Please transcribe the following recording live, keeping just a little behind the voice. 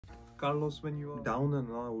Carlos, when you are down and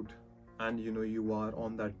out and you are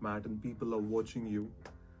on that mat and people are watching you,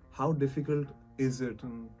 how difficult is it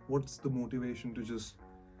and what's the motivation to just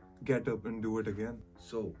get up and do it again?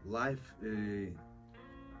 So life is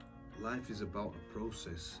about a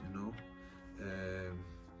process, no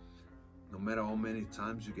matter how many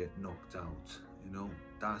times you get knocked out,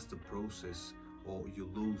 that's the process, or you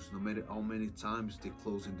lose, no matter how many times they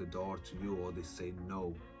closing the door to you or they say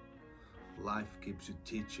no. Life keeps you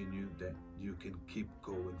teaching you that you can keep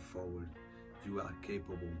going forward. You are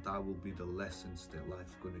capable. That will be the lessons that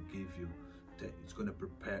life's going to give you, that it's going to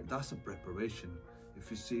prepare. That's a preparation. If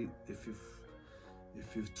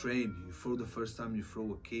you've trained, you throw the first time you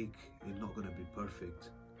throw a kick, you're not going to be perfect.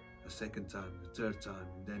 A second time, a third time,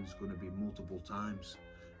 and then it's going to be multiple times.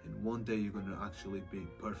 And one day you're going to actually be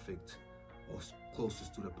perfect or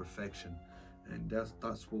closest to the perfection. And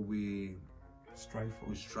that's what we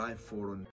strive for.